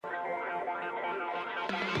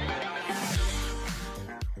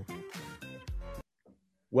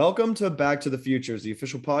Welcome to Back to the Futures, the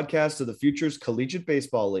official podcast of the Futures Collegiate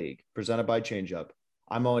Baseball League, presented by ChangeUp.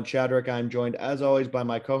 I'm Owen Chadrick. I'm joined, as always, by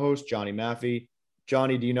my co-host, Johnny Maffey.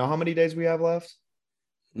 Johnny, do you know how many days we have left?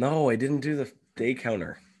 No, I didn't do the day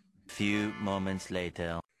counter. Few moments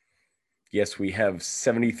later. Yes, we have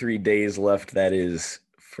 73 days left. That is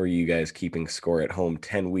for you guys keeping score at home,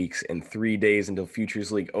 10 weeks and 3 days until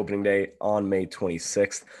Futures League opening day on May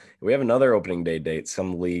 26th. We have another opening day date.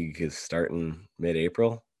 Some league is starting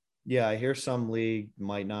mid-April. Yeah, I hear some league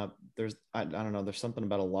might not. I don't know. There's something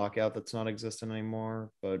about a lockout that's not existing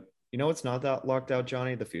anymore. But you know it's not that locked out,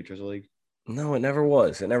 Johnny? The Futures League. No, it never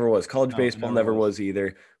was. It never was. College No, baseball never was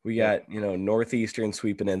either. We Yep. got, Northeastern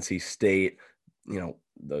sweeping NC State,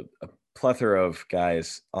 a plethora of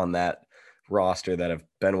guys on that roster that have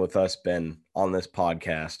been with us, been on this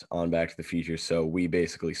podcast on Back to the Future. So we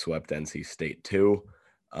basically swept NC State too.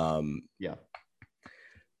 Yeah.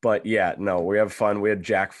 But yeah, no, we have fun. We had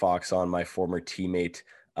Jack Fox on, my former teammate.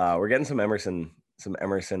 We're getting some Emerson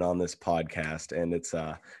on this podcast, and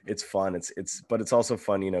it's fun. But it's also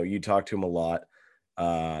fun. You talk to him a lot.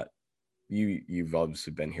 You've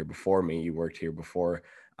obviously been here before me. You worked here before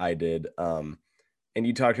I did. And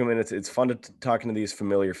you talk to him, and it's fun to talking to these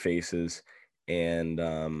familiar faces. And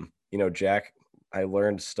Jack, I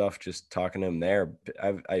learned stuff just talking to him there.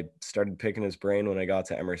 I started picking his brain when I got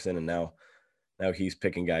to Emerson, and now he's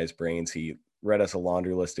picking guys' brains. He read us a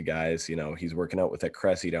laundry list of guys. He's working out with at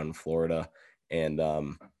Cressy down in Florida, and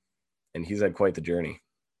he's had quite the journey.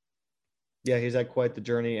 Yeah, he's had quite the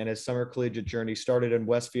journey, and his summer collegiate journey started in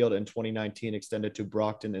Westfield in 2019, extended to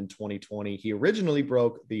Brockton in 2020. He originally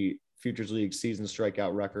broke the Futures League season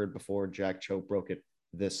strikeout record before Jack Choate broke it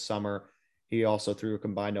this summer. He also threw a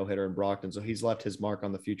combined no-hitter in Brockton, so he's left his mark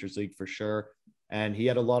on the Futures League for sure. And he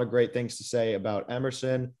had a lot of great things to say about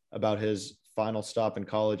Emerson, about his final stop in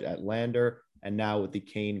college at Lander, and now with the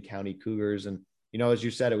Kane County Cougars. And, as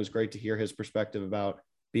you said, it was great to hear his perspective about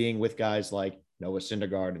being with guys like Noah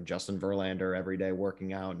Syndergaard and Justin Verlander every day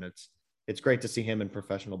working out. And it's great to see him in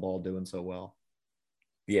professional ball doing so well.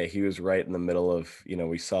 Yeah, he was right in the middle of,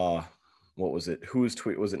 we saw, what was it?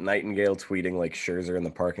 Was it Nightingale tweeting like Scherzer in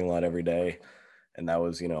the parking lot every day? And that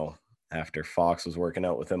was, after Fox was working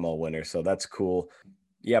out with him all winter. So that's cool.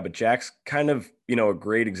 Yeah, but Jack's kind of, a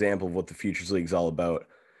great example of what the Futures League's all about.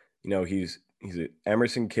 He's an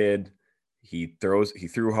Emerson kid. He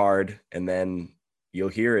threw hard, and then you'll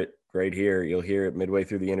hear it right here. You'll hear it midway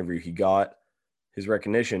through the interview. He got his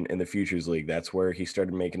recognition in the Futures League. That's where he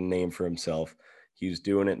started making a name for himself. He was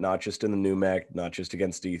doing it not just in the NEWMAC, not just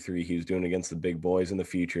against D3. He was doing it against the big boys in the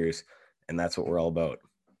Futures, and that's what we're all about.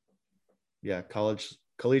 Yeah,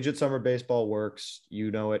 collegiate summer baseball works.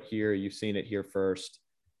 You know it here. You've seen it here first.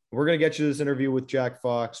 We're going to get you this interview with Jack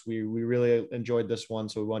Fox. We really enjoyed this one,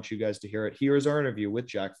 so we want you guys to hear it. Here is our interview with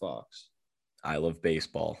Jack Fox. I love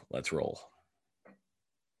baseball. Let's roll.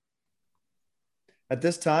 At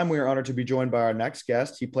this time, we are honored to be joined by our next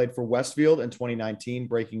guest. He played for Westfield in 2019,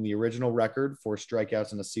 breaking the original record for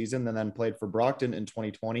strikeouts in a season, and then played for Brockton in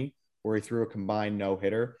 2020, where he threw a combined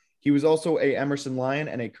no-hitter. He was also a Emerson Lion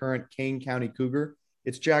and a current Kane County Cougar.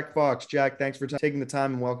 It's Jack Fox. Jack, thanks for taking the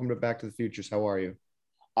time, and welcome to Back to the Futures. How are you?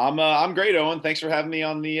 I'm great, Owen. Thanks for having me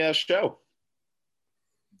on the show.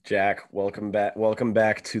 Jack, welcome back. Welcome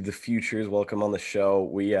back to the Futures. Welcome on the show.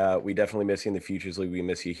 We definitely miss you in the Futures League. We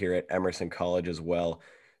miss you here at Emerson College as well.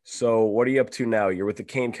 So what are you up to now? You're with the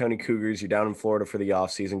Kane County Cougars. You're down in Florida for the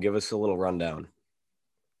off season. Give us a little rundown.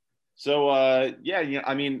 So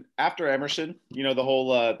after Emerson, the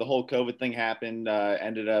whole COVID thing happened.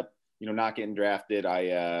 Ended up not getting drafted.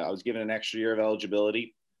 I was given an extra year of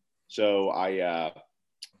eligibility, so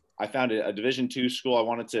I found a Division II school. I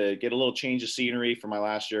wanted to get a little change of scenery for my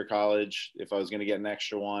last year of college if I was going to get an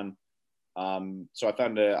extra one. So I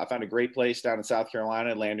found a great place down in South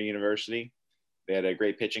Carolina, Lander University. They had a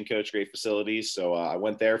great pitching coach, great facilities. So I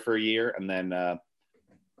went there for a year, and then a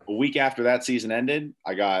week after that season ended,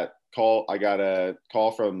 I got a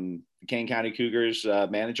call from the Kane County Cougars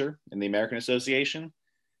manager in the American Association.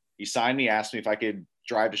 He signed me, asked me if I could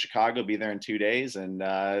drive to Chicago, be there in 2 days, and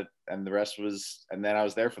the rest was, and then I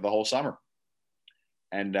was there for the whole summer.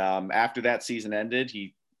 And after that season ended,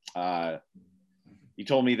 he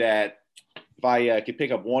told me that if I could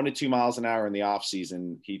pick up 1 to 2 miles an hour in the off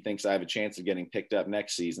season, he thinks I have a chance of getting picked up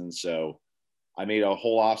next season. So I made a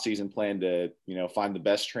whole off season plan to, find the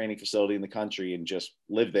best training facility in the country and just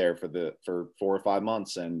live there for 4 or 5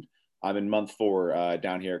 months. And I'm in month 4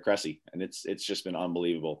 down here at Cressy, and it's just been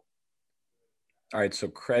unbelievable. All right, so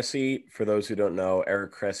Cressy, for those who don't know,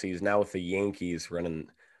 Eric Cressy is now with the Yankees running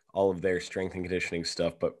all of their strength and conditioning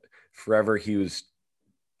stuff, but forever he was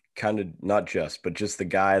kind of not just, but just the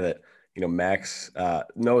guy that, Max,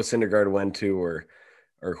 Noah Syndergaard went to, or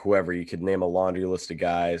whoever. You could name a laundry list of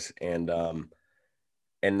guys. And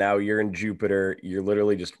now you're in Jupiter. You're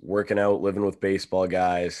literally just working out, living with baseball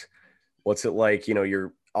guys. What's it like?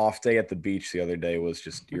 Your off day at the beach the other day was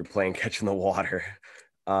just you're playing catch in the water.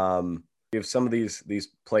 You have some of these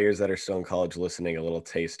players that are still in college listening a little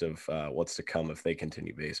taste of what's to come if they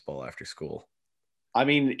continue baseball after school. I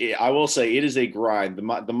mean, I will say it is a grind.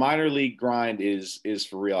 The minor league grind is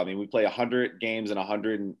for real. I mean, we play 100 games in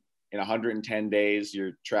 110 days.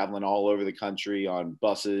 You're traveling all over the country on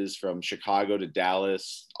buses from Chicago to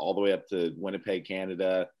Dallas, all the way up to Winnipeg,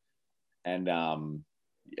 Canada. And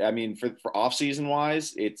I mean, for off season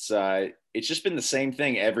wise, it's just been the same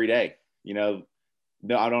thing every day. No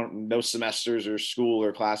semesters or school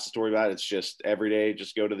or classes to worry about. It's just every day,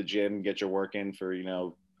 just go to the gym, get your work in for,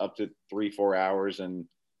 up to 3-4 hours and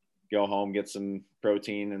go home, get some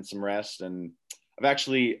protein and some rest. And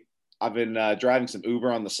I've been driving some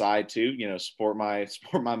Uber on the side too, support my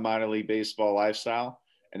minor league baseball lifestyle.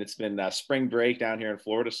 And it's been spring break down here in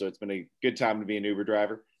Florida. So it's been a good time to be an Uber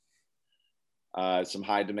driver. Some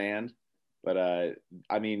high demand, but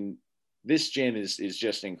I mean, this gym is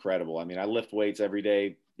just incredible. I mean, I lift weights every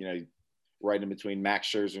day, right in between Max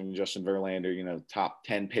Scherzer and Justin Verlander, top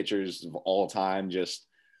 10 pitchers of all time. Just,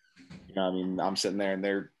 I mean, I'm sitting there and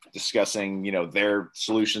they're discussing, their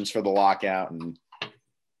solutions for the lockout. And,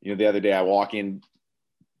 the other day I walk in,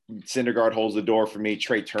 Syndergaard holds the door for me.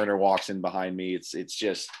 Trey Turner walks in behind me. It's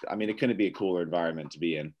just, I mean, it couldn't be a cooler environment to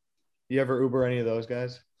be in. You ever Uber any of those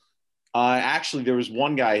guys? Actually, there was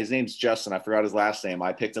one guy. His name's Justin. I forgot his last name.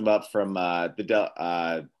 I picked him up from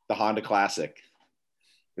the Honda Classic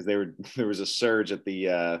because there was a surge at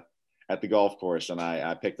the golf course, and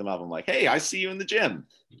I picked him up. I'm like, hey, I see you in the gym.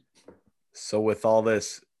 So with all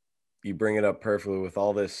this, you bring it up perfectly. With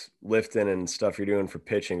all this lifting and stuff you're doing for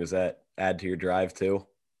pitching, does that add to your drive too?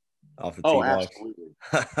 Off the tee box?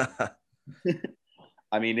 Absolutely.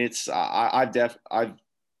 I mean, it's I've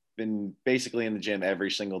been basically in the gym every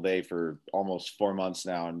single day for almost 4 months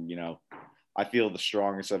now. And, I feel the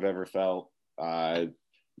strongest I've ever felt,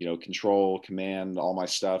 control, command, all my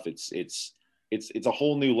stuff. It's a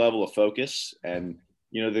whole new level of focus. And,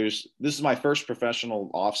 this is my first professional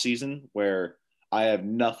off season where I have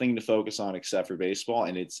nothing to focus on except for baseball.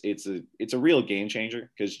 And it's a real game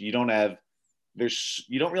changer because you don't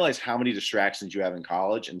realize how many distractions you have in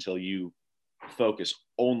college until you focus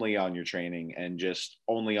only on your training and just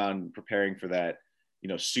only on preparing for that,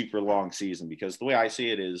 super long season. Because the way I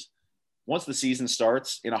see it is once the season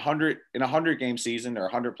starts in a 100 game season or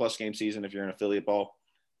 100+ game season, if you're in affiliate ball,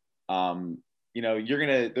 there's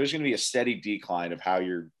going to be a steady decline of how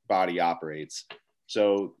your body operates.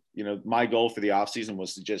 So, my goal for the off season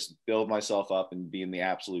was to just build myself up and be in the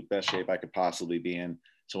absolute best shape I could possibly be in.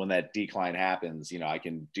 So when that decline happens, I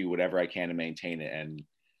can do whatever I can to maintain it. And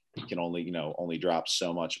it can only drop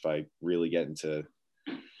so much if I really get into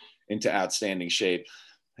outstanding shape.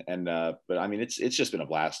 And but I mean, it's just been a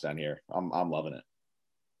blast down here. I'm loving it.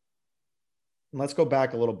 Let's go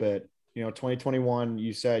back a little bit. 2021,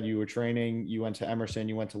 you said you were training, you went to Emerson,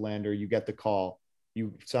 you went to Lander, you get the call,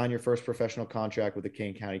 you sign your first professional contract with the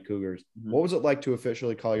Kane County Cougars. Mm-hmm. What was it like to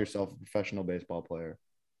officially call yourself a professional baseball player?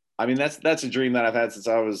 I mean, that's a dream that I've had since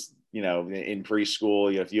I was, in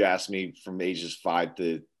preschool. If you ask me from ages 5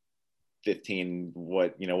 to 15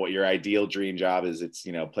 what your ideal dream job is, it's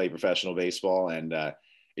play professional baseball. And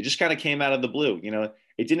it just kind of came out of the blue.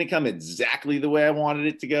 It didn't come exactly the way I wanted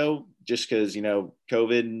it to go, just because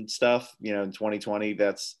COVID and stuff, in 2020,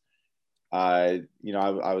 that's it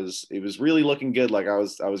was really looking good, like I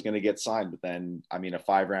was going to get signed. But then, I mean, a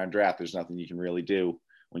 5-round draft, there's nothing you can really do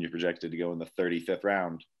when you're projected to go in the 35th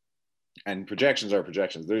round. And projections are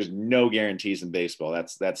projections. There's no guarantees in baseball.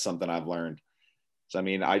 That's something I've learned. So, I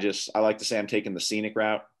mean, I like to say I'm taking the scenic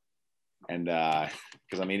route. And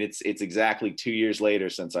because I mean, it's exactly 2 years later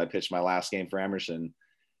since I pitched my last game for Emerson.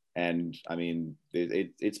 And I mean,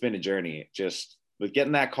 it's been a journey. Just with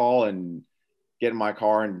getting that call and getting my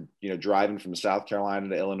car and, driving from South Carolina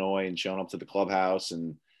to Illinois and showing up to the clubhouse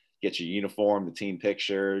and get your uniform, the team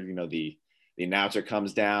picture, the announcer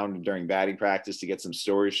comes down during batting practice to get some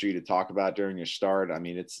stories for you to talk about during your start. I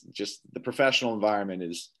mean, it's just the professional environment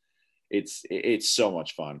it's so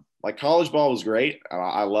much fun. Like college ball was great.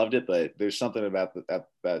 I loved it, but there's something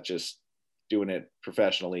about just doing it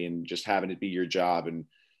professionally and just having it be your job and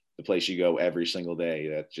the place you go every single day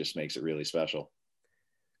that just makes it really special.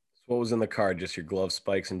 So what was in the car? Just your glove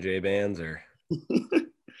spikes and J-bands, or?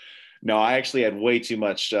 No, I actually had way too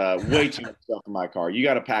much stuff in my car. You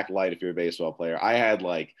got to pack light if you're a baseball player. I had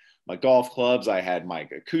like my golf clubs, I had my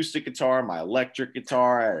acoustic guitar, my electric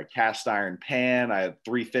guitar, I had a cast iron pan, I had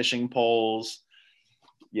 3 fishing poles.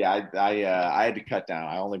 Yeah, I had to cut down.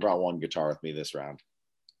 I only brought one guitar with me this round.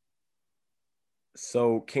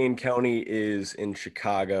 So Kane County is in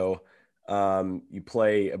Chicago. You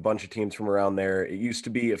play a bunch of teams from around there. It used to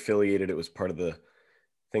be affiliated. It was part of the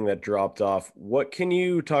thing that dropped off. What can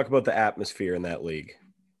you talk about the atmosphere in that league?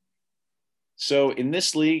 So in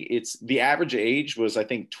this league, it's the average age was I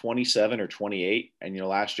think 27 or 28, and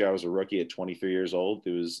last year I was a rookie at 23 years old.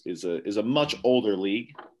 It was is a much older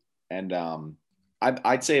league, and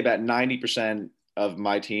I'd say about 90% of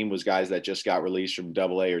my team was guys that just got released from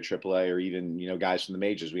AA or AAA, or even guys from the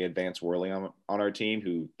majors. We had Vance Worley on our team,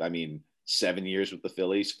 who 7 years with the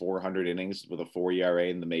Phillies, 400 innings with a 4 ERA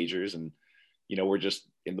in the majors, and we're just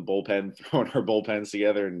in the bullpen throwing our bullpens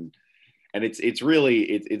together, and it's really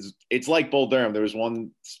it's like Bull Durham. There was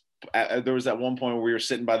that one point where we were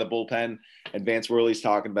sitting by the bullpen, and Vance Worley's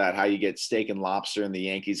talking about how you get steak and lobster in the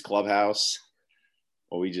Yankees clubhouse.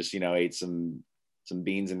 Well, we just ate some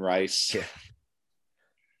beans and rice. Yeah.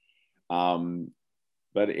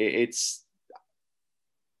 But it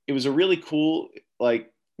was a really cool,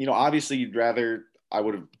 obviously I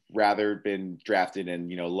would have rather been drafted in,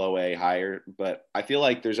 low A higher, but I feel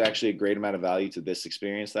like there's actually a great amount of value to this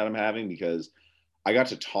experience that I'm having, because I got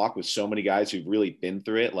to talk with so many guys who've really been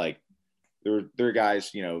through it. Like there are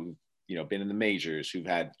guys, been in the majors, who've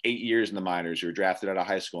had 8 years in the minors, who were drafted out of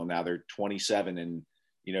high school, and now they're 27 and,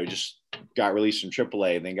 just got released from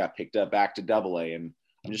AAA and then got picked up back to AA. And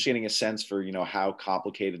I'm just getting a sense for, how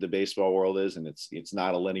complicated the baseball world is. And it's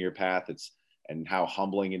not a linear path. And how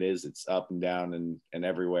humbling it is. It's up and down and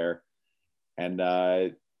everywhere. And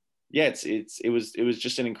it was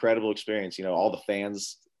just an incredible experience. All the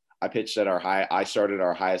fans. I started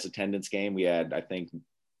our highest attendance game. We had, I think,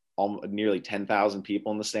 nearly 10,000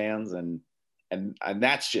 people in the stands, and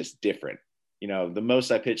that's just different. The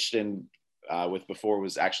most I pitched in with before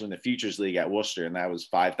was actually in the Futures League at Worcester, and that was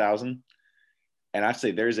 5,000. And I'd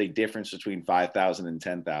say there's a difference between 5,000 and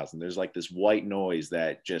 10,000. There's like this white noise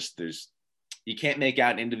that you can't make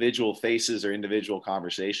out individual faces or individual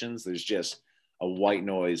conversations. There's just a white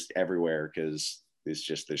noise everywhere, because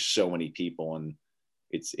there's so many people, and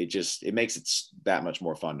it makes it that much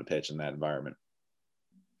more fun to pitch in that environment.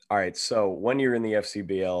 All right. So when you're in the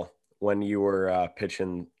FCBL, when you were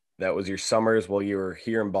pitching, that was your summers while you were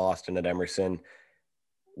here in Boston at Emerson.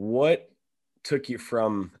 What took you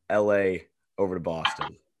from LA over to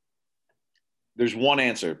Boston? There's one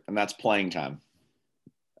answer, and that's playing time.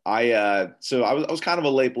 I was kind of a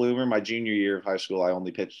late bloomer. My junior year of high school, I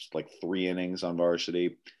only pitched like 3 innings on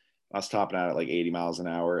varsity. I was topping out at like 80 miles an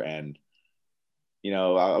hour, and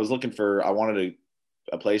I wanted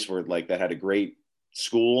a place where that had a great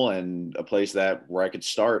school and a place where I could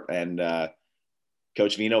start. And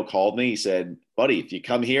Coach Vino called me. He said, "Buddy, if you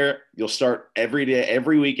come here, you'll start every day,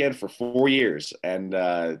 every weekend for 4 years." And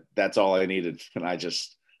that's all I needed. And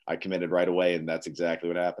I committed right away, and that's exactly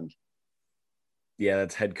what happened. Yeah,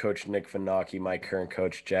 that's head coach Nick Vanocchi, my current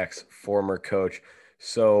coach, Jack's former coach.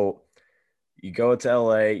 So you go to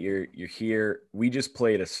LA, you're here. We just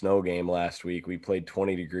played a snow game last week. We played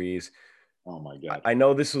 20 degrees. Oh my God. I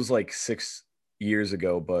know this was like 6 years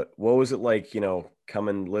ago, but what was it like,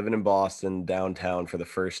 living in Boston downtown for the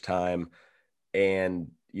first time?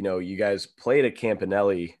 And, you guys played at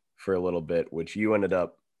Campanelli for a little bit, which you ended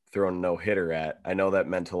up throwing a no-hitter at. I know that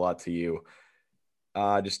meant a lot to you.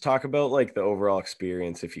 Just talk about the overall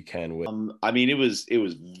experience, if you can. It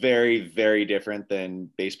was very, very different than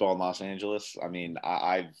baseball in Los Angeles.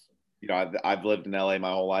 I've lived in LA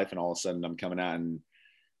my whole life, and all of a sudden I'm coming out and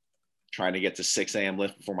trying to get to 6 a.m.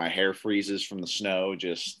 lift before my hair freezes from the snow,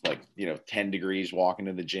 just 10 degrees walking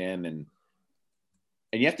to the gym. And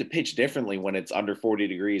you have to pitch differently when it's under 40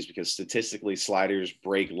 degrees, because statistically sliders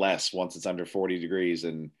break less once it's under 40 degrees.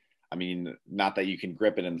 And not that you can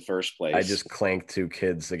grip it in the first place. I just clanked 2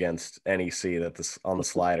 kids against NEC on the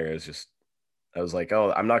slider. I was like,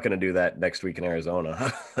 oh, I'm not going to do that next week in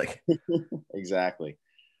Arizona. Exactly.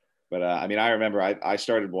 But I remember I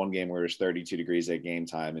started one game where it was 32 degrees at game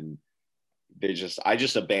time, and I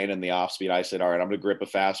just abandoned the off speed. I said, all right, I'm going to grip a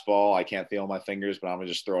fastball. I can't feel my fingers, but I'm going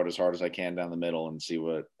to just throw it as hard as I can down the middle and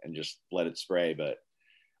and just let it spray. But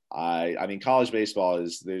college baseball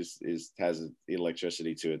has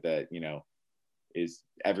electricity to it that, is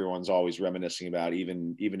everyone's always reminiscing about,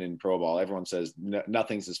 even in pro ball. Everyone says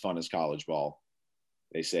nothing's as fun as college ball,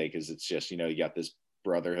 they say, because it's just, you got this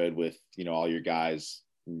brotherhood with, all your guys,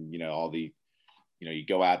 all the you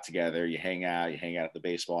go out together, you hang out at the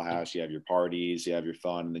baseball house, you have your parties, you have your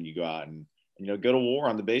fun, and then you go out and go to war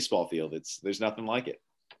on the baseball field. There's nothing like it.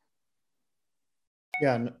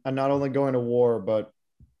 Yeah, and not only going to war, but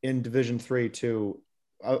in Division Three too.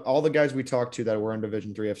 All the guys we talked to that were in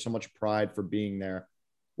Division Three have so much pride for being there.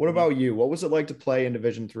 What about you? What was it like to play in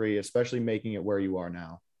Division Three, especially making it where you are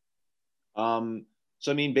now?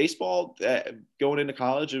 So I mean, baseball going into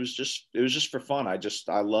college, it was just for fun.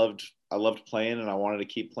 I loved playing, and I wanted to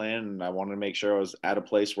keep playing, and I wanted to make sure I was at a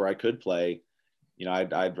place where I could play.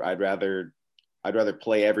 I'd rather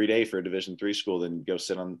play every day for a Division three school than go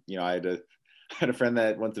sit on. I had a friend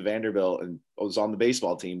that went to Vanderbilt and was on the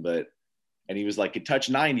baseball team, and he was like, could touch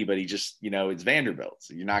 90, but he just, it's Vanderbilt,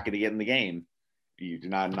 so you're not going to get in the game. You're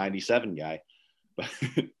not a 97 guy. But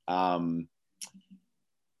wait,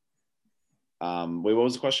 what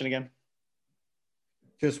was the question again?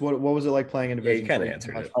 Just what was it like playing in Division? You kind of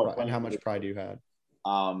answered it. And how much pride you had?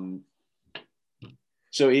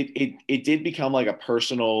 So it did become like a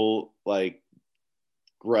personal like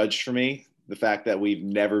grudge for me, the fact that we've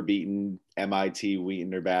never beaten MIT,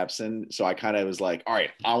 Wheaton, or Babson. So I kind of was like, all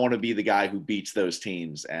right, I want to be the guy who beats those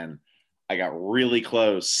teams, and I got really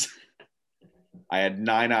close. I had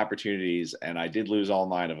 9 opportunities, and I did lose all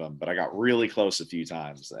 9 of them, but I got really close a few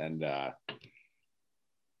times, and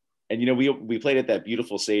we played at that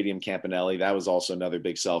beautiful stadium, Campanelli. That was also another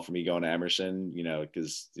big sell for me going to Emerson,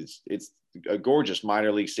 because it's a gorgeous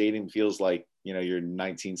minor league stadium. It feels like, your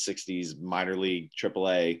 1960s minor league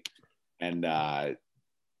AAA. And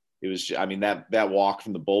it was, I mean, that walk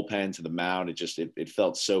from the bullpen to the mound, it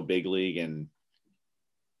felt so big league.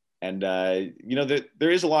 And there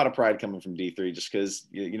is a lot of pride coming from D3 just because,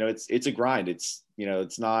 it's a grind. It's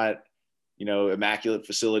not, immaculate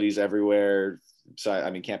facilities everywhere. So,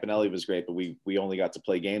 I mean, Campanelli was great, but we only got to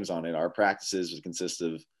play games on it. Our practices would consist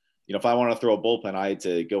of, if I wanted to throw a bullpen, I had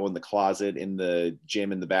to go in the closet, in the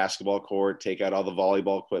gym, in the basketball court, take out all the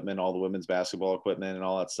volleyball equipment, all the women's basketball equipment and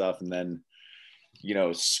all that stuff. And then,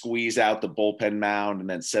 squeeze out the bullpen mound and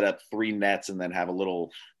then set up 3 nets and then have a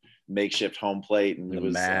little makeshift home plate. And the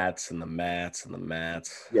mats and the mats and the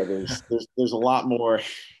mats. Yeah, there's a lot more.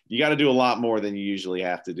 You got to do a lot more than you usually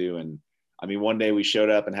have to do. And I mean, one day we showed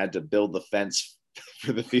up and had to build the fence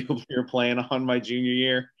for the field we were playing on my junior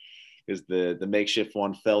year because the makeshift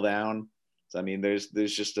one fell down. So I mean, there's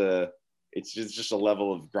just it's just a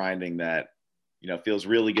level of grinding that feels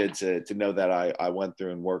really good to know that I went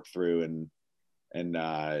through and worked through and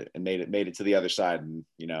made it to the other side, and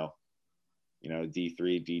D3,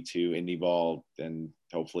 D2, indie ball, and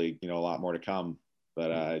hopefully a lot more to come.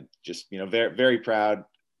 But just very, very proud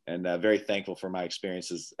and very thankful for my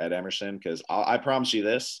experiences at Emerson, because I promise you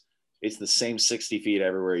this, it's the same 60 feet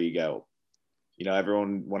everywhere you go.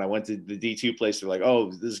 Everyone, when I went to the D2 place, they're like, oh,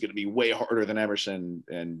 this is going to be way harder than Emerson.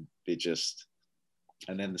 And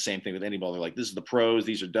and then the same thing with indie ball. They're like, this is the pros.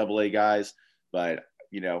 These are AA guys. But,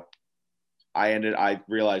 I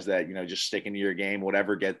realized that, just sticking to your game,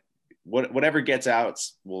 whatever gets out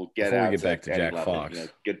will get Before out. We get back to Jack level. Fox.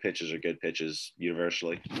 Good pitches are good pitches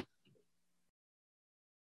universally.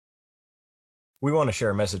 We want to share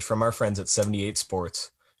a message from our friends at 78 Sports.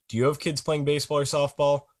 Do you have kids playing baseball or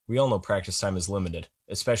softball? We all know practice time is limited,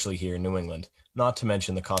 especially here in New England. Not to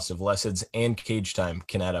mention the cost of lessons and cage time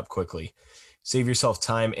can add up quickly. Save yourself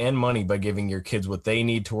time and money by giving your kids what they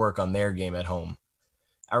need to work on their game at home.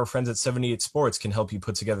 Our friends at 78 Sports can help you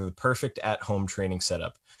put together the perfect at-home training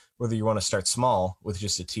setup. Whether you want to start small with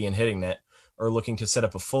just a tee and hitting net, or looking to set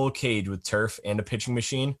up a full cage with turf and a pitching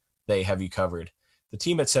machine, they have you covered. The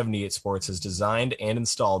team at 78 Sports has designed and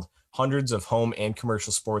installed hundreds of home and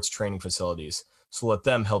commercial sports training facilities, so let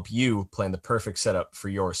them help you plan the perfect setup for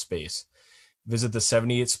your space. Visit the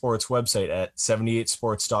 78 Sports website at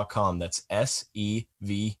 78sports.com. That's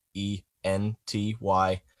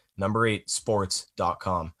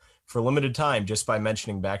SEVENTY8sports.com. For a limited time, just by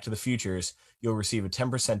mentioning Back to the Futures, you'll receive a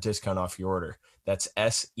 10% discount off your order. That's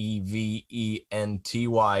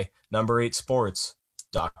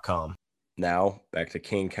SEVENTY8sports.com. Now back to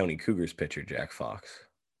Kane County Cougars pitcher Jack Fox.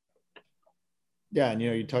 Yeah, and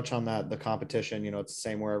you touch on that, the competition, it's the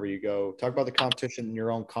same wherever you go. Talk about the competition in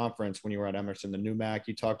your own conference when you were at Emerson, the NEWMAC.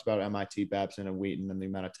 You talked about MIT, Babson, and Wheaton and the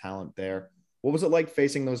amount of talent there. What was it like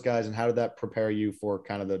facing those guys, and how did that prepare you for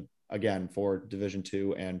kind of for Division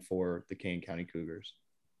II and for the Kane County Cougars?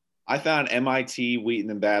 I found MIT,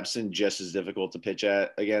 Wheaton, and Babson just as difficult to pitch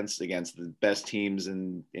against the best teams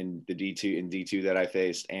in the D2 that I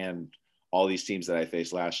faced, and all these teams that I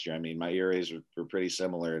faced last year. I mean, my ERAs were pretty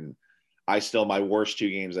similar, and my worst 2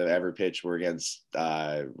 games I've ever pitched were against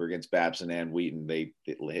Babson and Wheaton. They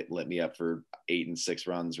lit me up for 8 and 6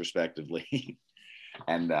 runs respectively.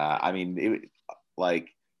 And I mean, like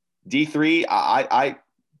D3,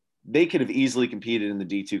 they could have easily competed in the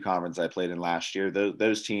D2 conference I played in last year.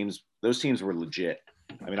 Those teams were legit.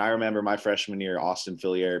 I mean, I remember my freshman year, Austin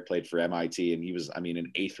Fillier played for MIT, and he was, I mean,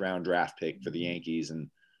 an 8th round draft pick for the Yankees. And,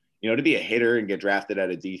 you know, to be a hitter and get drafted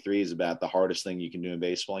at a D3 is about the hardest thing you can do in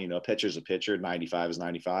baseball. You know, a pitcher's a pitcher, 95 is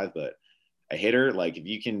 95, but a hitter, like if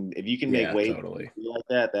you can make weight totally like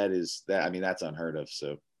that, I mean, that's unheard of.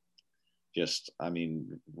 So just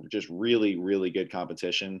really, really good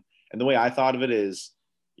competition. And the way I thought of it is,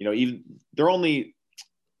 you know, even they're only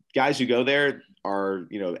guys who go there are,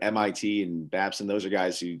 you know, MIT and Babson. Those are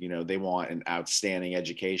guys who, you know, they want an outstanding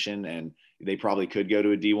education and they probably could go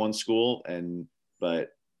to a D1 school. But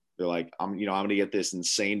they're like, I'm going to get this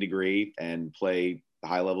insane degree and play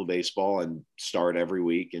high level baseball and start every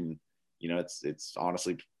week. And, you know, it's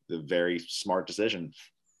honestly a very smart decision.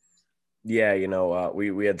 Yeah, you know,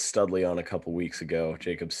 we had Studley on a couple weeks ago,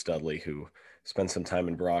 Jacob Studley, who spent some time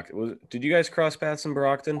in Brockton. Did you guys cross paths in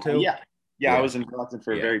Brockton too? Yeah. I was in Brockton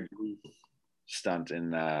for a very brief stunt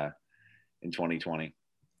in 2020.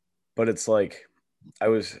 But it's like I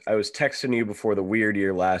was texting you before the weird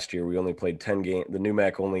year last year. We only played 10 games. The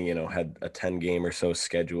NUMAC only, you know, had a 10 game or so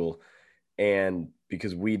schedule, and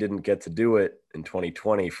because we didn't get to do it in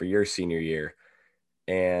 2020 for your senior year.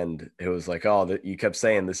 And it was like, oh, you kept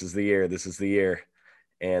saying, this is the year.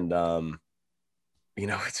 And, you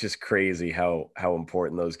know, it's just crazy how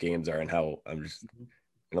important those games are and how I'm just going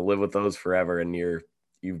to live with those forever. And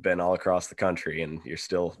you've been all across the country and you're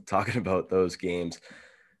still talking about those games.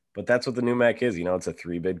 But that's what the NUMAC is. You know, it's a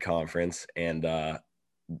 3-bid conference and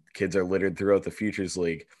kids are littered throughout the Futures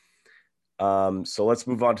League. So let's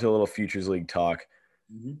move on to a little Futures League talk.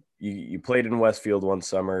 Mm-hmm. You played in Westfield one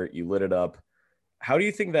summer, you lit it up. How do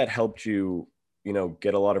you think that helped you, you know,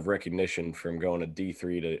 get a lot of recognition from going to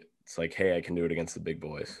D3 to, it's like, hey, I can do it against the big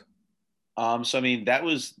boys? So, I mean, that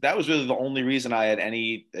was really the only reason I had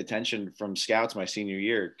any attention from scouts my senior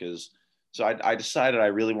year. So I decided I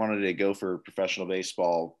really wanted to go for professional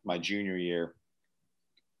baseball my junior year.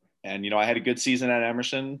 And, you know, I had a good season at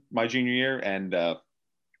Emerson my junior year. And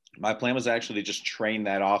my plan was actually to just train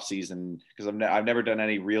that off season because I've never done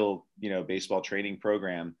any real, you know, baseball training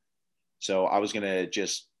program. So I was going to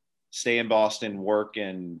just stay in Boston, work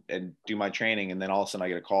and do my training. And then all of a sudden I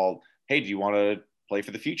get a call, hey, do you want to play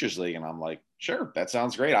for the Futures League? And I'm like, sure, that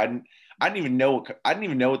sounds great. I didn't even know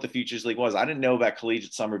what the Futures League was. I didn't know about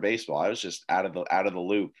collegiate summer baseball. I was just out of the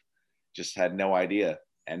loop, just had no idea.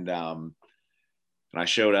 And I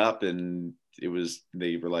showed up and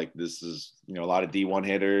they were like, this is, you know, a lot of D1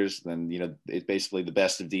 hitters. Then, you know, it's basically the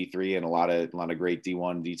best of D3 and a lot of great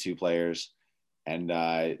D1, D2 players. And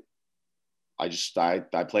I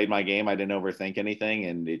played my game. I didn't overthink anything.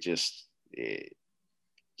 And it just a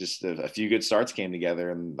few good starts came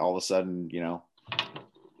together. And all of a sudden, you know,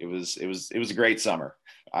 it was a great summer.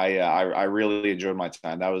 I really enjoyed my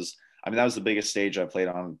time. That was the biggest stage I played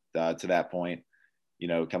on to that point. You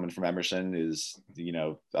know, coming from Emerson is, you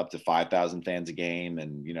know, up to 5,000 fans a game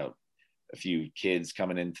and, you know, a few kids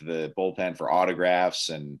coming into the bullpen for autographs.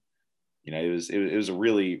 And, you know, it was a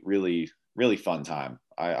really, really, really fun time.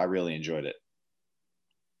 I really enjoyed it.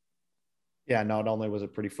 Yeah, not only was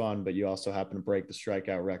it pretty fun, but you also happened to break the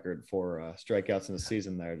strikeout record for strikeouts in the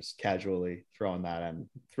season there, just casually throwing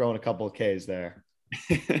a couple of Ks there.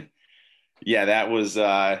 Yeah, that was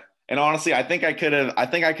and honestly, I think I could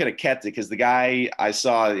have kept it because the guy I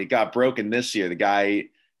saw, it got broken this year.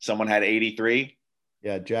 Someone had 83.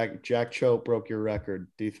 Yeah, Jack Choate broke your record,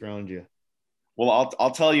 dethroned you. Well,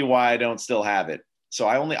 I'll tell you why I don't still have it. So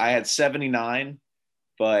I had 79,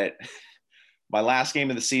 but my last game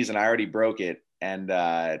of the season, I already broke it. And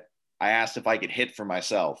I asked if I could hit for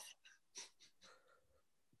myself.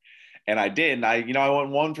 And I did. And I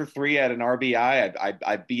went 1 for 3 at an RBI.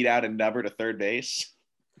 I beat out a number to third base.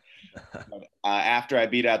 After I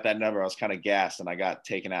beat out that number, I was kind of gassed and I got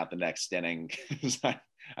taken out the next inning.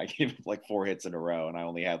 I gave up like 4 hits in a row and I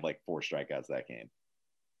only had like 4 strikeouts that game.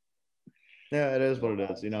 Yeah, it is what it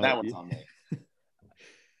is. You know, that one's on me.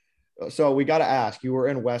 So we got to ask, you were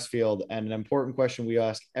in Westfield, and an important question we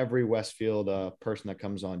ask every Westfield person that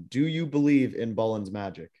comes on: do you believe in Bullen's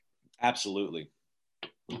magic? Absolutely.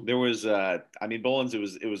 There was, Bullen's. It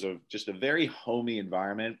was just a very homey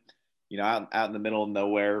environment, you know, out in the middle of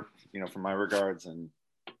nowhere, you know, from my regards, and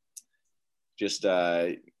just,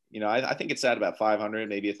 you know, I think it's at about 500,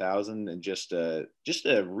 maybe 1,000, and just a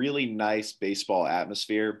really nice baseball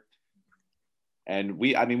atmosphere. And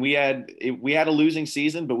we had a losing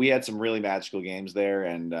season, but we had some really magical games there.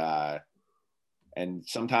 And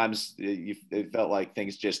sometimes it felt like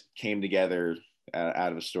things just came together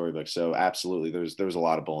out of a storybook. So absolutely, there was a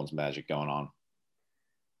lot of Bullen's magic going on.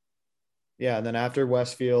 Yeah, and then after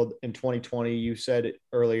Westfield in 2020, you said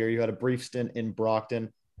earlier you had a brief stint in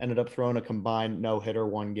Brockton, ended up throwing a combined no-hitter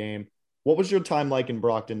one game. What was your time like in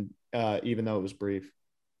Brockton, even though it was brief?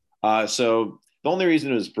 So the only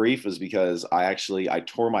reason it was brief was because I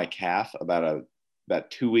tore my calf about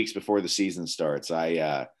 2 weeks before the season starts.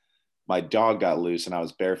 My dog got loose and I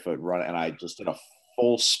was barefoot running, and I just did a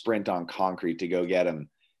full sprint on concrete to go get him,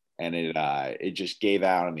 and it just gave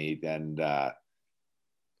out on me. And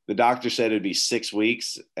the doctor said it'd be 6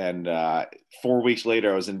 weeks, and 4 weeks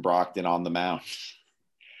later I was in Brockton on the mound,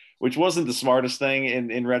 which wasn't the smartest thing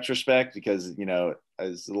in retrospect, because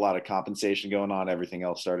there's a lot of compensation going on. Everything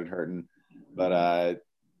else started hurting, but I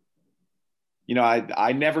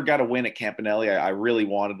never got a win at Campanelli. I really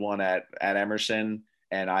wanted one at Emerson.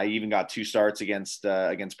 And I even got 2 starts against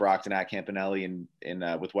Brockton at Campanelli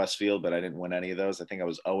in with Westfield, but I didn't win any of those. I think I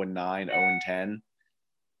was 0-9, 0-10.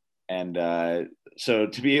 And so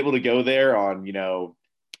to be able to go there on,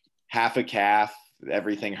 half a calf,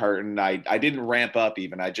 everything hurting, I didn't ramp up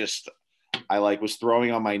even. I was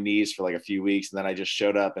throwing on my knees for like a few weeks, and then I just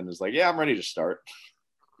showed up and was like, yeah, I'm ready to start.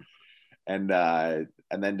 And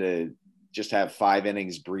then to just have 5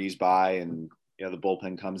 innings breeze by, and the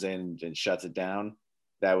bullpen comes in and shuts it down.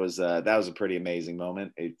 That was a pretty amazing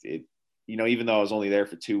moment. It even though I was only there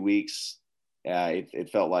for 2 weeks,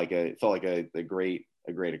 it felt like a great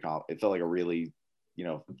accomplishment. It felt like a really,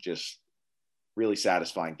 just really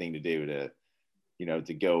satisfying thing to do, to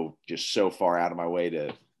go just so far out of my way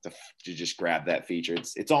to just grab that feature.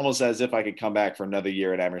 It's almost as if I could come back for another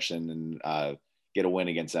year at Emerson and get a win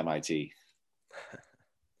against MIT.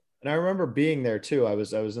 And I remember being there too. I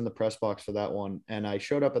was in the press box for that one, and I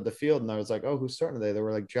showed up at the field, and I was like, "Oh, who's starting today?" They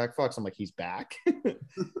were like, "Jack Fox." I'm like, "He's back."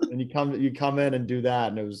 And you come in and do that,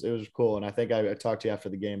 and it was cool. And I think I talked to you after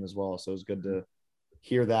the game as well, so it was good to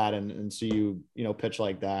hear that and see you pitch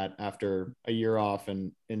like that after a year off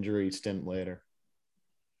and injury stint later.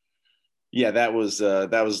 Yeah, that was a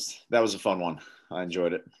fun one. I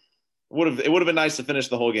enjoyed it. It would have been nice to finish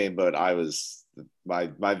the whole game, but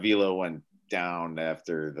my velo went down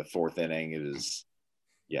after the 4th inning. It was,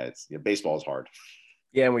 baseball is hard.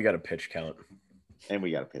 Yeah, and we got a pitch count.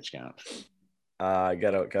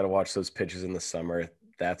 Gotta watch those pitches in the summer.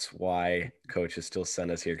 That's why coaches still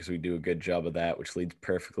send us here, because we do a good job of that, which leads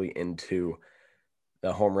perfectly into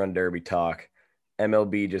the home run derby talk.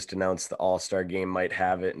 MLB just announced the All-Star game might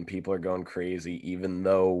have it, and people are going crazy, even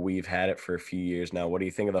though we've had it for a few years now. What do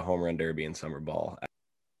you think of the home run derby in summer ball?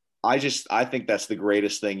 I think that's the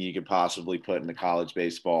greatest thing you could possibly put in the college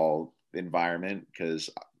baseball environment,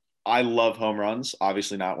 because I love home runs.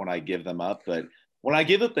 Obviously not when I give them up, but when I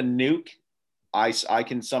give up the nuke, I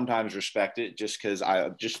can sometimes respect it, just because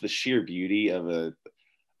just the sheer beauty of a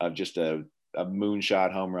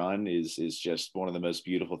moonshot home run is just one of the most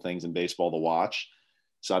beautiful things in baseball to watch.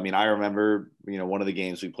 So, I mean, I remember, one of the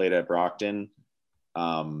games we played at Brockton,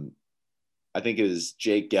 I think it was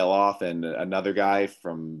Jake Geloff and another guy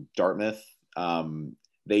from Dartmouth.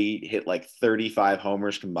 They hit like 35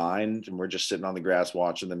 homers combined, and we're just sitting on the grass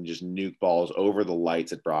watching them just nuke balls over the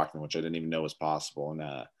lights at Brockton, which I didn't even know was possible.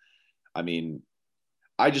 And I mean,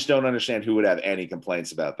 I just don't understand who would have any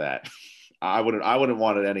complaints about that. I wouldn't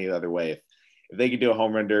want it any other way. If they could do a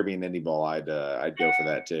home run derby in Indy ball, I'd go for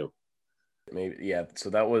that too. Maybe, yeah. So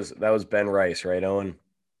that was Ben Rice, right, Owen?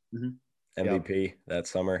 Mm-hmm. MVP that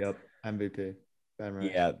summer. Yep, MVP. Ben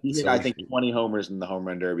Rice. Yeah, he hit, I think 20 homers in the home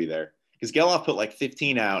run derby there, because Geloff put like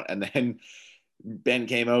 15 out, and then Ben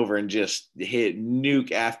came over and just hit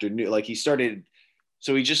nuke after nuke. Like he started.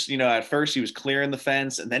 So he just, at first he was clearing the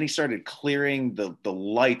fence, and then he started clearing the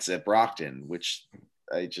lights at Brockton, which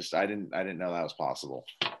I didn't know that was possible.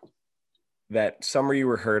 That summer you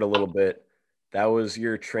were hurt a little bit. That was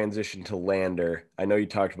your transition to Lander. I know you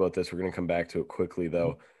talked about this. We're going to come back to it quickly,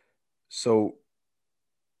 though. So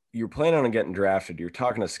you're planning on getting drafted. You're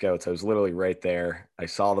talking to scouts. I was literally right there. I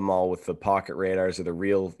saw them all with the pocket radars, or the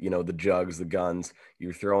real, the jugs, the guns.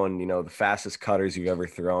 You're throwing, the fastest cutters you've ever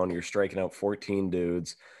thrown. You're striking out 14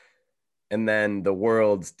 dudes. And then the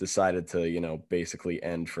world decided to, basically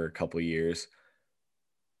end for a couple of years.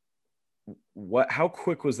 How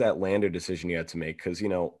quick was that Lander decision you had to make? Because,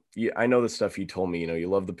 I know the stuff you told me, you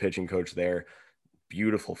love the pitching coach there,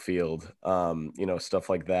 beautiful field, stuff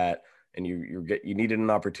like that. And you needed an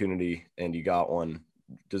opportunity, and you got one,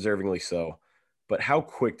 deservingly so. But how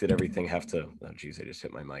quick did everything have to? Oh, geez, I just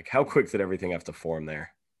hit my mic. How quick did everything have to form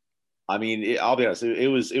there? I mean, I'll be honest. It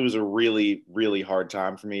was a really, really hard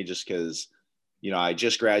time for me, just because, I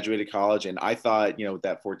just graduated college, and I thought, with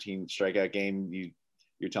that 14 strikeout game,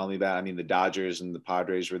 you're telling me about. I mean, the Dodgers and the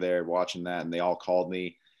Padres were there watching that, and they all called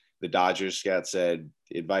me. The Dodgers scout said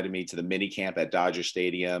invited me to the mini camp at Dodger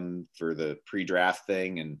Stadium for the pre-draft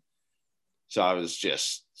thing, and so I was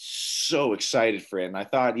just so excited for it. And I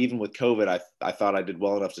thought even with COVID, I thought I did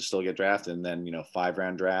well enough to still get drafted. And then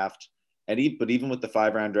 5-round draft, but even with the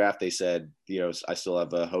 5-round draft, they said I still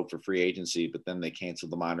have a hope for free agency. But then they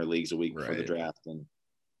canceled the minor leagues a week before the draft, and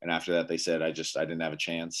after that they said I didn't have a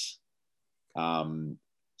chance.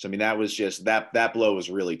 So I mean, that was just that blow was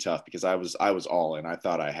really tough because I was all in. I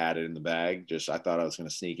thought I had it in the bag. I thought I was going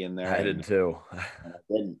to sneak in there. I did too. I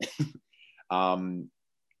didn't.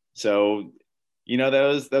 So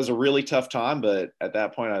that was a really tough time. But at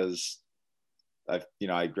that point, I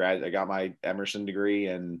got my Emerson degree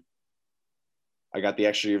and I got the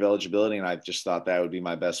extra year of eligibility, and I just thought that would be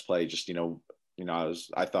my best play.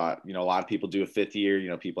 I thought, a lot of people do a 5th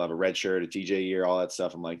year, people have a red shirt, a TJ year, all that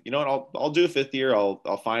stuff. I'm like, I'll do a 5th year.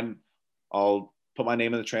 I'll put my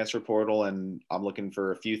name in the transfer portal, and I'm looking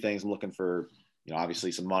for a few things. I'm looking for,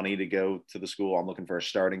 obviously some money to go to the school. I'm looking for a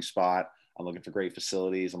starting spot. I'm looking for great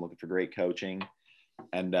facilities. I'm looking for great coaching.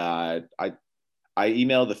 And I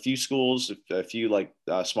emailed a few schools, a few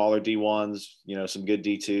smaller D1s, some good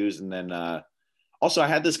D2s. And then, also, I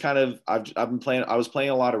had this kind of I was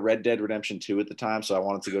playing a lot of Red Dead Redemption 2 at the time, so I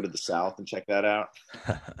wanted to go to the South and check that out.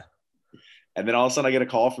 And then all of a sudden I get a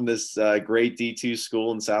call from this great D2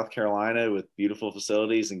 school in South Carolina with beautiful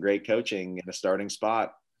facilities and great coaching and a starting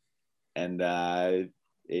spot. And me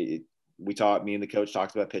and the coach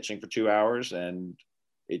talked about pitching for 2 hours, and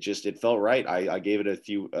it felt right. I gave it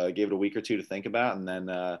a week or two to think about, and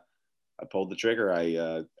then I pulled the trigger.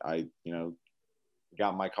 I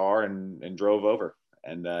got in my car and drove over,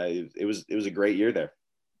 and it was a great year there.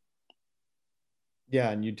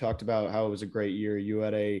 Yeah, and you talked about how it was a great year. You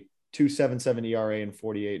had a 2.77 ERA in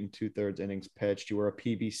 48 2/3 innings pitched. You were a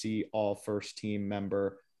PBC all first team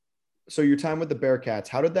member. So your time with the Bearcats,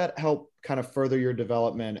 how did that help kind of further your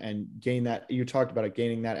development and gain that? You talked about it,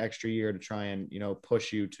 gaining that extra year to try and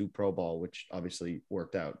push you to pro ball, which obviously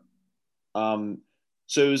worked out.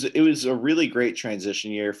 So it was a really great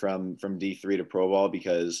transition year from D3 to pro ball,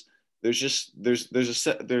 because there's just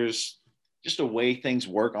a way things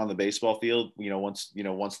work on the baseball field. Once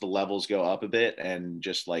the levels go up a bit, and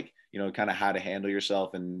just kind of how to handle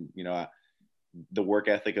yourself, and the work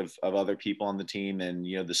ethic of other people on the team, and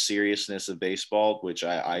the seriousness of baseball, which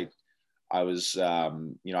I was I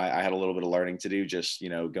had a little bit of learning to do, just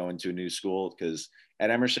going to a new school, because at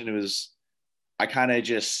Emerson I kind of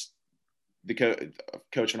just.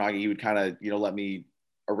 Coach Managi, he would kind of, let me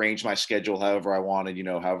arrange my schedule however I wanted,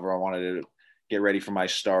 however I wanted to get ready for my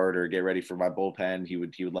start or get ready for my bullpen. He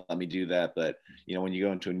would let me do that. But, when you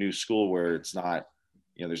go into a new school where it's not,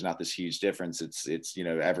 there's not this huge difference. It's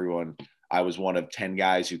everyone. I was one of 10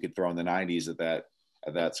 guys who could throw in the 90s at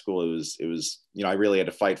that school. It was, I really had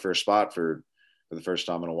to fight for a spot for the first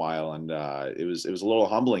time in a while. And it was a little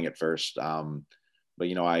humbling at first. But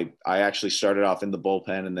I actually started off in the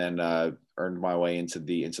bullpen, and then earned my way into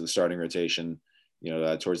the starting rotation,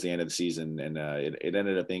 towards the end of the season, and it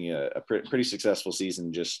ended up being a pretty successful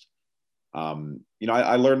season. Just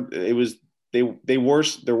I learned there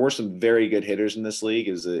were some very good hitters in this league.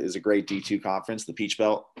 Is a great D2 conference, the Peach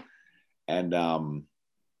Belt, and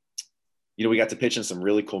we got to pitch in some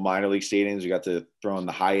really cool minor league stadiums. We got to throw in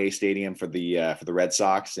the High A Stadium for the Red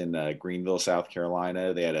Sox in Greenville, South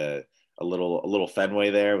Carolina. They had a little Fenway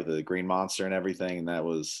there with the Green Monster and everything, and that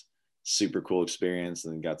was super cool experience.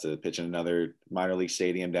 And got to pitch in another minor league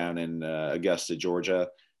stadium down in Augusta, Georgia,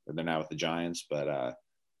 where they're now with the Giants. But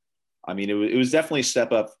I mean, it was definitely a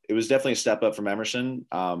step up. It was definitely a step up from Emerson,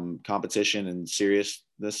 competition and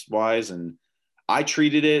seriousness wise. And I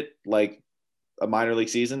treated it like a minor league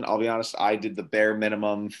season. I'll be honest, I did the bare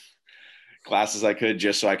minimum classes I could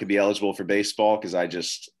just so I could be eligible for baseball, because I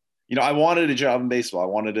just I wanted a job in baseball. I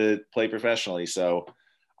wanted to play professionally. So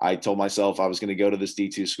I told myself I was going to go to this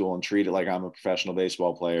D2 school and treat it like I'm a professional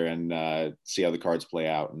baseball player, and see how the cards play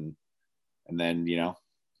out. And then,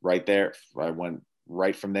 right there, I went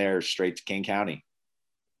right from there straight to King County.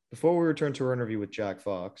 Before we return to our interview with Jack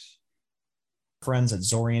Fox, friends at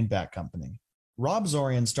Zorian Bat Company. Rob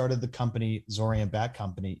Zorian started the company Zorian Bat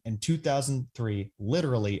Company in 2003,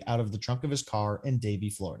 literally out of the trunk of his car in Davie,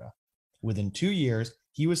 Florida. Within 2 years,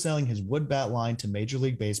 he was selling his wood bat line to Major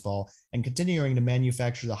League Baseball and continuing to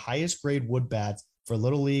manufacture the highest grade wood bats for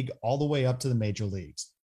Little League all the way up to the major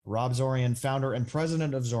leagues. Rob Zorian, founder and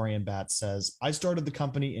president of Zorian Bats, says, "I started the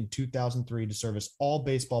company in 2003 to service all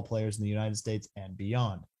baseball players in the United States and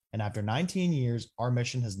beyond. And after 19 years, our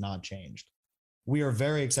mission has not changed." We are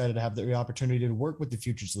very excited to have the opportunity to work with the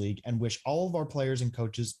Futures League and wish all of our players and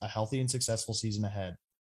coaches a healthy and successful season ahead.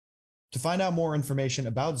 To find out more information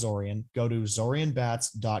about Zorian, go to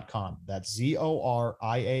zorianbats.com. That's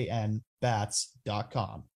Zorian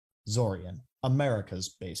bats.com. Zorian, America's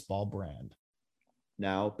baseball brand.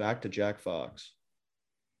 Now back to Jack Fox.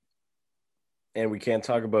 And we can't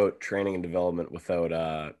talk about training and development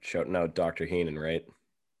without shouting out Dr. Heenan, right?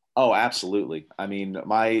 Oh, absolutely. I mean,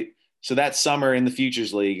 so that summer in the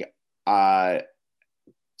Futures League,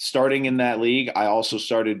 starting in that league, I also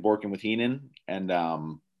started working with Heenan,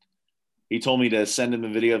 and he told me to send him a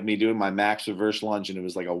video of me doing my max reverse lunge, and it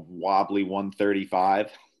was like a wobbly 135.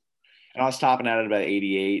 And I was topping out at about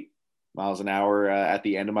 88 miles an hour at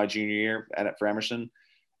the end of my junior year for Emerson.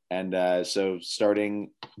 And so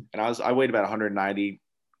starting, and I weighed about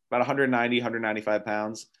 195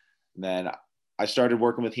 pounds. And then I started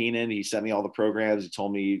working with Heenan. He sent me all the programs. He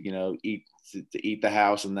told me, eat the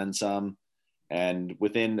house and then some. And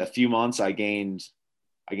within a few months, I gained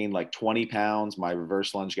like 20 pounds. My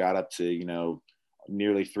reverse lunge got up to,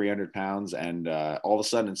 nearly 300 pounds. And all of a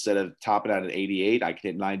sudden, instead of topping out at 88, I could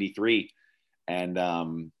hit 93. And,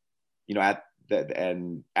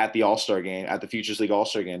 at the All-Star game, at the Futures League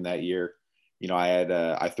All-Star game that year,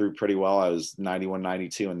 I threw pretty well. I was 91,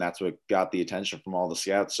 92, and that's what got the attention from all the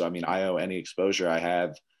scouts. So, I mean, I owe any exposure I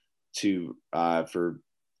have to, for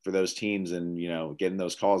those teams and, getting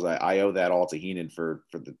those calls, I owe that all to Heenan for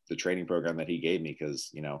the training program that he gave me.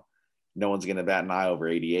 Cause, no one's going to bat an eye over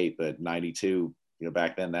 88, but 92,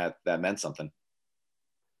 back then that meant something.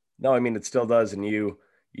 No, I mean, it still does. And you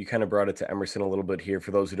kind of brought it to Emerson a little bit here.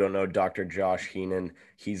 For those who don't know, Dr. Josh Heenan,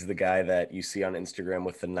 he's the guy that you see on Instagram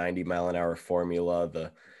with the 90-mile-an-hour formula.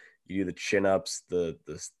 You do the chin-ups, the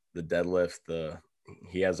deadlift.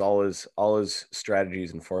 He has all his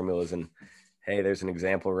strategies and formulas. And hey, there's an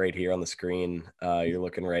example right here on the screen. You're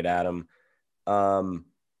looking right at him.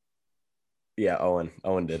 Yeah, Owen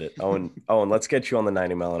did it. Owen, let's get you on the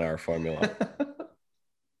 90-mile-an-hour formula.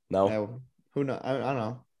 No, who knows? I don't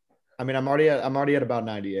know. I mean, I'm already at about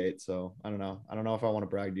 98, so I don't know. I don't know if I want to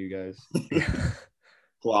brag to you guys.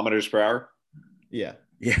 Kilometers per hour? Yeah.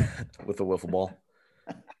 Yeah, with a wiffle ball.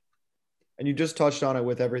 And you just touched on it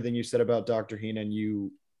with everything you said about Dr. Heenan.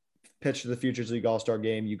 You pitched to the Futures League All-Star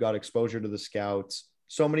game. You got exposure to the scouts.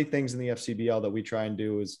 So many things in the FCBL that we try and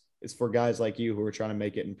do is for guys like you who are trying to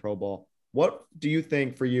make it in pro ball. What do you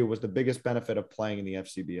think for you was the biggest benefit of playing in the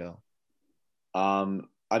FCBL? I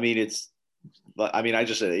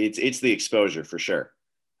just said it's the exposure for sure.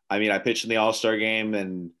 I mean, I pitched in the All-Star game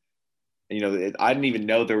and, I didn't even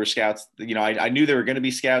know there were scouts. I knew there were going to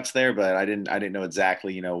be scouts there, but I didn't know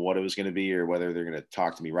exactly, what it was going to be or whether they're going to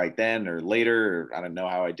talk to me right then or later, or I don't know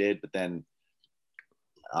how I did. But then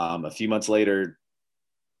a few months later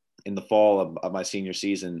in the fall of my senior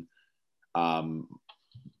season,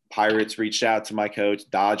 Pirates reached out to my coach.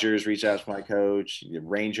 Dodgers reached out to my coach.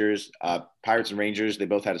 Rangers, Pirates and Rangers, they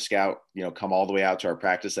both had a scout, come all the way out to our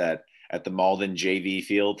practice at the Malden JV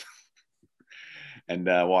field and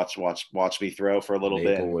watch me throw for a little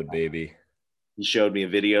bit. Maplewood, baby. He showed me a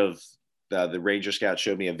video of the Ranger scout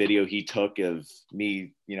showed me a video he took of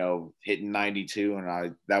me, hitting 92.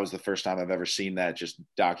 And that was the first time I've ever seen that just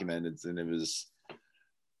documented. And it was,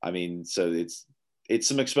 so it's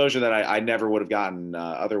some exposure that I never would have gotten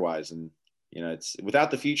otherwise. And, it's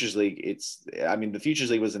without the Futures League, the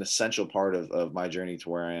Futures League was an essential part of my journey to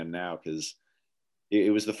where I am now. Cause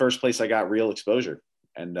it was the first place I got real exposure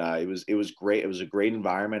and it was great. It was a great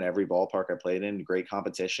environment. Every ballpark I played in, great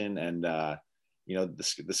competition. And, the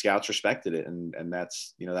scouts respected it. And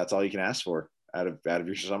that's, that's all you can ask for out of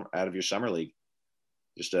your summer league,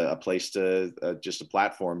 just a place just a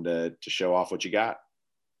platform to show off what you got.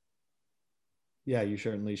 Yeah, you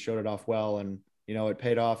certainly showed it off well. And, it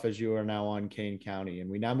paid off as you are now on Kane County. And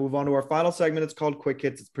we now move on to our final segment. It's called Quick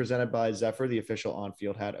Hits. It's presented by Zephyr, the official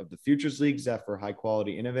on-field hat of the Futures League. Zephyr,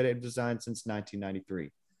 high-quality, innovative design since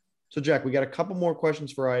 1993. So, Jack, we got a couple more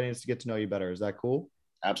questions for our audience to get to know you better. Is that cool?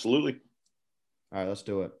 Absolutely. All right, let's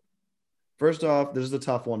do it. First off, this is a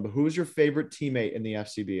tough one, but who's your favorite teammate in the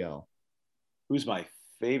FCBL? Who's my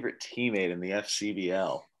favorite teammate in the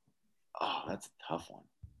FCBL? Oh, that's a tough one.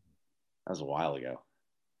 That was a while ago.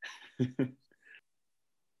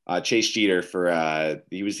 Chase Jeter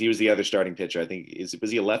he was the other starting pitcher. I think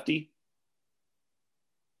was he a lefty?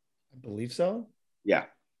 I believe so. Yeah.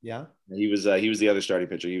 Yeah. He was the other starting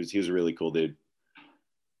pitcher. He was a really cool dude.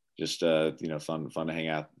 Just fun to hang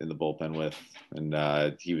out in the bullpen with. And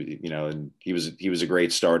he was a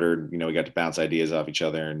great starter. We got to bounce ideas off each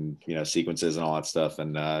other and sequences and all that stuff.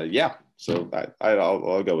 And so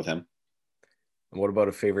I'll go with him. And what about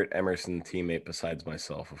a favorite Emerson teammate besides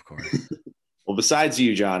myself, of course? Well, besides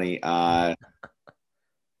you, Johnny, well,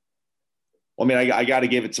 I mean, I got to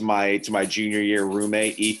give it to my junior year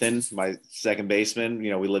roommate, Ethan, my second baseman.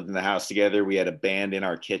 You know, we lived in the house together. We had a band in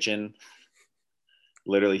our kitchen.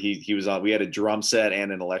 Literally, he was on. We had a drum set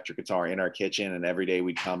and an electric guitar in our kitchen, and every day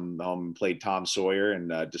we'd come home and play Tom Sawyer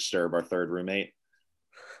and disturb our third roommate.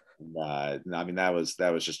 I mean, that was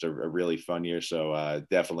just a really fun year. So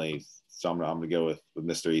definitely, so I'm gonna go with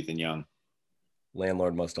Mr. Ethan Young.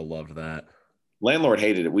 Landlord must have loved that. Landlord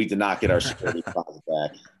hated it. We did not get our security deposit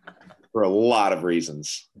back for a lot of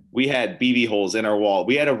reasons. We had BB holes in our wall.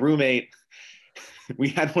 We had a roommate. We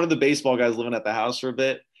had one of the baseball guys living at the house for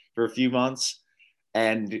a few months,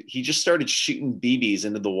 and he just started shooting BBs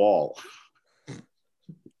into the wall.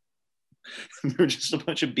 There were just a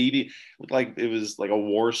bunch of BB, looked like it was like a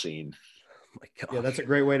war scene. Oh my God. Yeah, that's a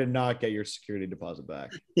great way to not get your security deposit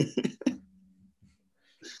back.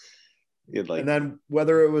 And then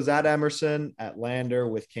whether it was at Emerson, at Lander,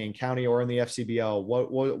 with Kane County, or in the FCBL,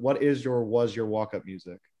 what is your walk-up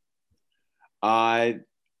music? My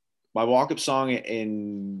walk-up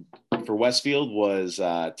song for Westfield was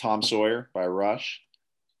Tom Sawyer by Rush.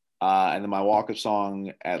 And then my walk-up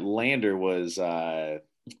song at Lander was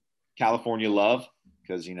California Love,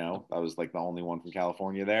 because, you know, I was like the only one from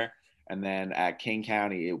California there. And then at Kane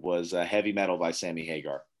County, it was Heavy Metal by Sammy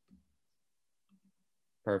Hagar.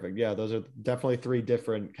 Perfect. Yeah, those are definitely three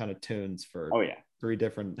different kind of tunes for three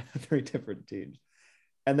different teams.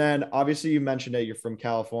 And then obviously you mentioned that you're from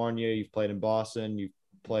California, you've played in Boston, you've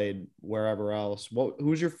played wherever else.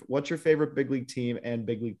 What's your favorite big league team and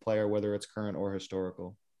big league player, whether it's current or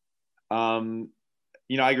historical?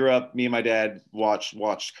 You know, I grew up, me and my dad watched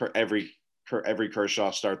every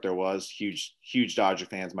Kershaw start there was. Huge Dodger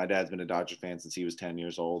fans. My dad's been a Dodger fan since he was 10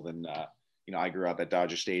 years old. And, you know, I grew up at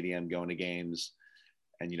Dodger Stadium going to games.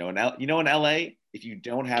 And, in LA, if you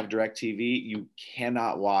don't have DirecTV, you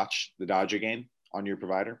cannot watch the Dodger game on your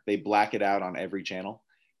provider. They black it out on every channel.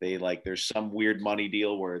 There's some weird money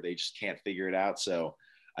deal where they just can't figure it out. So,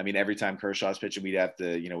 I mean, every time Kershaw's pitching, we'd have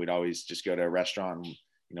to, we'd always just go to a restaurant and,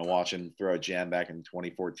 watch him throw a jam back in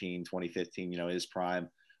 2014, 2015, his prime.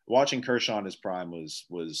 Watching Kershaw in his prime was,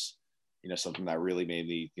 something that really made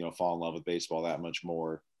me, fall in love with baseball that much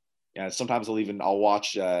more. Yeah. Sometimes I'll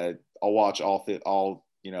watch all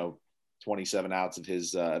 27 outs of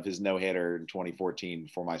his no-hitter in 2014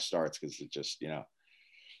 before my starts, because it just,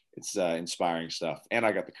 it's inspiring stuff. And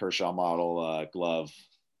I got the Kershaw model glove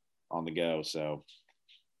on the go. So,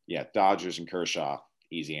 yeah, Dodgers and Kershaw,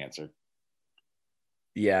 easy answer.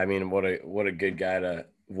 Yeah, I mean, what a good guy to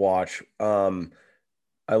watch.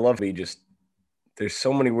 I love there's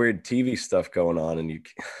so many weird TV stuff going on, and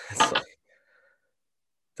it's like,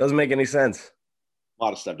 doesn't make any sense. A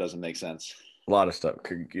lot of stuff doesn't make sense. A lot of stuff.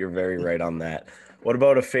 You're very right on that. What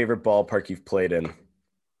about a favorite ballpark you've played in?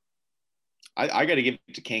 I got to give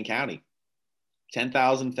it to Kane County.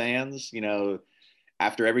 10,000 fans,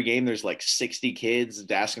 after every game, there's like 60 kids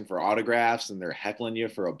asking for autographs, and they're heckling you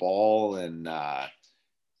for a ball. And,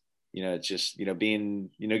 it's just, getting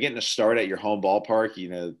a start at your home ballpark,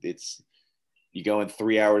 you go in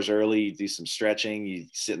 3 hours early, you do some stretching, you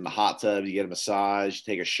sit in the hot tub, you get a massage, you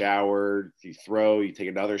take a shower, you take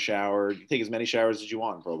another shower, you take as many showers as you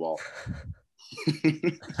want in pro ball.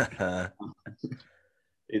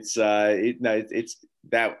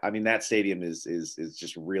 That stadium is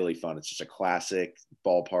just really fun. It's just a classic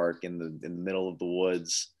ballpark in the middle of the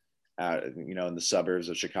woods, in the suburbs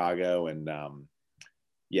of Chicago. And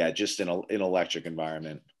just an electric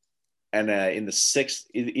environment. And in the sixth,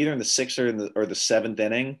 either in the sixth or the seventh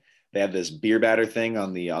inning, they have this beer batter thing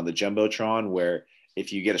on the Jumbotron, where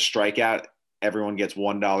if you get a strikeout, everyone gets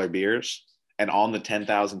 $1 beers. And on the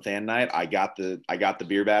 10,000 fan night, I got the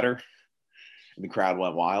beer batter, and the crowd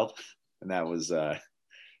went wild. And that was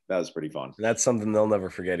pretty fun. And that's something they'll never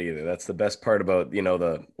forget either. That's the best part about,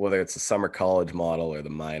 whether it's the summer college model or the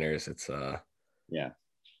minors, it's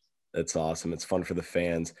That's awesome. It's fun for the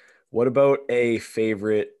fans. What about a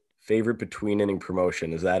favorite between inning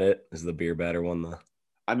promotion? Is that it? Is the beer batter one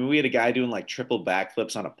we had a guy doing like triple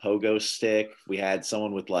backflips on a pogo stick. We had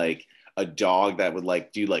someone with like a dog that would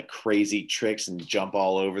like do like crazy tricks and jump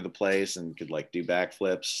all over the place and could like do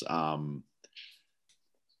backflips. I'm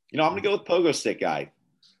going to go with pogo stick guy.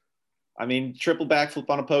 Triple backflip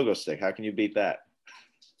on a pogo stick. How can you beat that?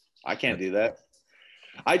 I can't do that.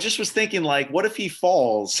 I just was thinking, like, what if he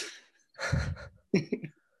falls?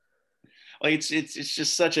 Like it's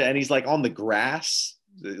just and he's like on the grass,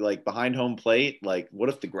 like behind home plate. Like, what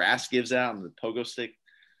if the grass gives out and the pogo stick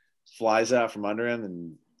flies out from under him?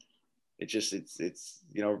 And it's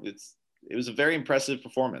it was a very impressive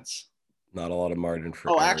performance. Not a lot of margin for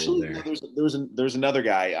Oh, error actually, there. no, there's another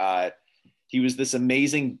guy. He was this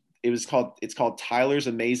amazing. It's called Tyler's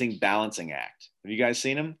Amazing Balancing Act. Have you guys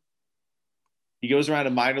seen him? He goes around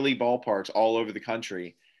to minor league ballparks all over the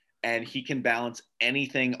country, and he can balance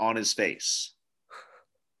anything on his face,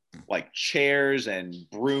 like chairs and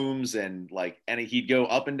brooms and he'd go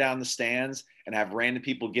up and down the stands and have random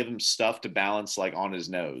people give him stuff to balance like on his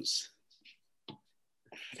nose.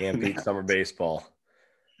 Can't beat summer baseball.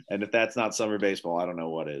 And if that's not summer baseball, I don't know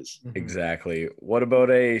what is. Exactly. What about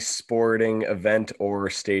a sporting event or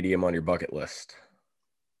stadium on your bucket list?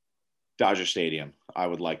 Dodger Stadium. I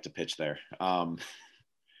would like to pitch there. Yeah,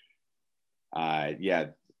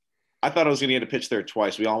 I thought I was going to get to pitch there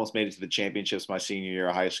twice. We almost made it to the championships my senior year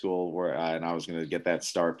of high school, and I was going to get that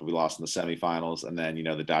start, but we lost in the semifinals. And then,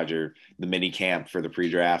 the mini camp for the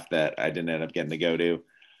pre-draft that I didn't end up getting to go to.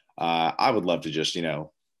 I would love to just,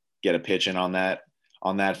 get a pitch in on that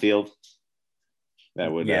field.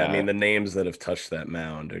 That would, yeah. I mean, the names that have touched that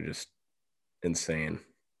mound are just insane.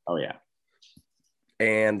 Oh yeah.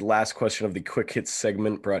 And last question of the quick hits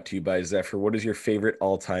segment brought to you by Zephyr. What is your favorite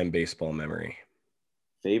all-time baseball memory?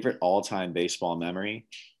 Favorite all-time baseball memory?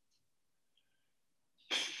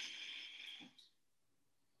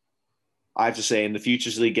 I have to say, in the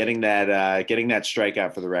Futures League, getting that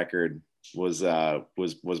strikeout for the record was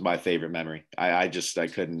my favorite memory. I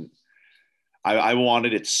couldn't. I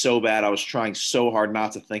wanted it so bad. I was trying so hard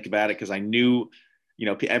not to think about it because I knew,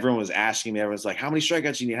 everyone was asking me. Everyone's like, "How many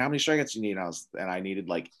strikeouts you need? How many strikeouts you need?" And I needed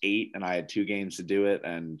like 8, and I had 2 games to do it,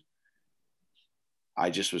 and I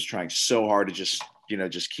just was trying so hard to just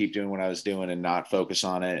keep doing what I was doing and not focus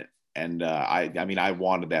on it. And I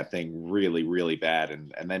wanted that thing really, really bad.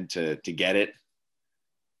 And then to get it.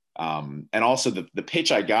 And also the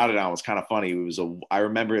pitch I got it on was kind of funny. I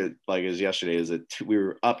remember it like it was yesterday. We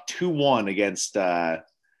were up 2-1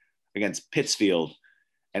 against Pittsfield,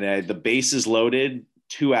 and the bases loaded,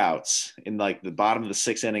 2 outs in like the bottom of the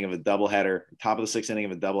 6th inning of a doubleheader, top of the 6th inning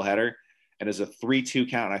of a doubleheader. And there's a 3-2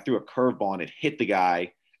 count, and I threw a curveball, and it hit the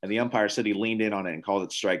guy, and the umpire said he leaned in on it and called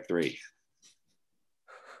it strike 3.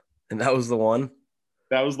 And that was the one?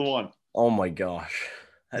 That was the one. Oh, my gosh.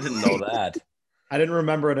 I didn't know that. I didn't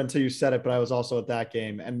remember it until you said it, but I was also at that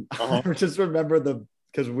game. And I just remember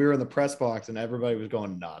because we were in the press box, and everybody was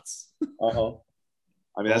going nuts. I mean,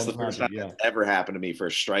 that's the first time it's ever happened to me for a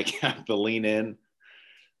strikeout, the lean in.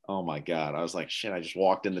 Oh, my God. I was like, shit, I just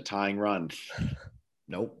walked in the tying run.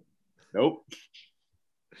 Nope.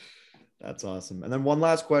 That's awesome. And then one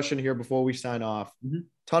last question here before we sign off.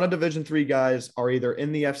 Ton of Division III guys are either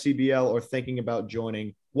in the FCBL or thinking about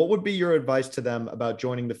joining. What would be your advice to them about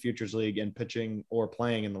joining the Futures League and pitching or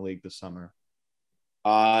playing in the league this summer?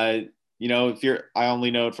 I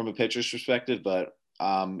only know it from a pitcher's perspective, but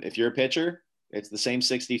if you're a pitcher, it's the same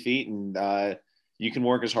 60 feet, and you can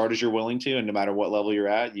work as hard as you're willing to, and no matter what level you're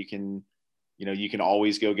at, you can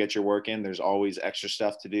always go get your work in. There's always extra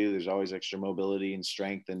stuff to do. There's always extra mobility and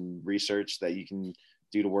strength and research that you can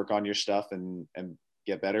do to work on your stuff and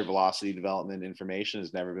get better. Velocity development information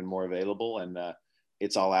has never been more available, and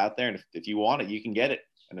it's all out there. And if you want it, you can get it.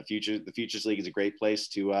 And the Futures League is a great place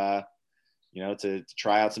to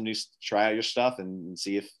try out your stuff and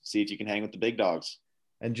see if you can hang with the big dogs.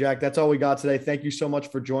 And Jack, that's all we got today. Thank you so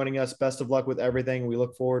much for joining us. Best of luck with everything. We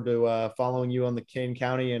look forward to following you on the Kane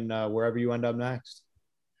County and wherever you end up next.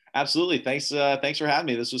 Absolutely. Thanks for having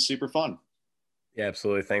me. This was super fun. Yeah,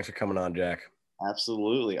 absolutely. Thanks for coming on, Jack.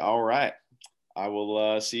 Absolutely. All right. I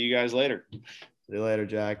will see you guys later. See you later,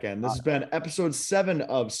 Jack. And this has been episode 7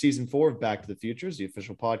 of season 4 of Back to the Futures, the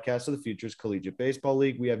official podcast of the Futures Collegiate Baseball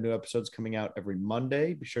League. We have new episodes coming out every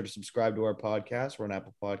Monday. Be sure to subscribe to our podcast. We're on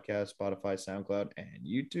Apple Podcasts, Spotify, SoundCloud, and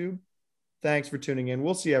YouTube. Thanks for tuning in.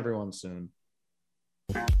 We'll see everyone soon.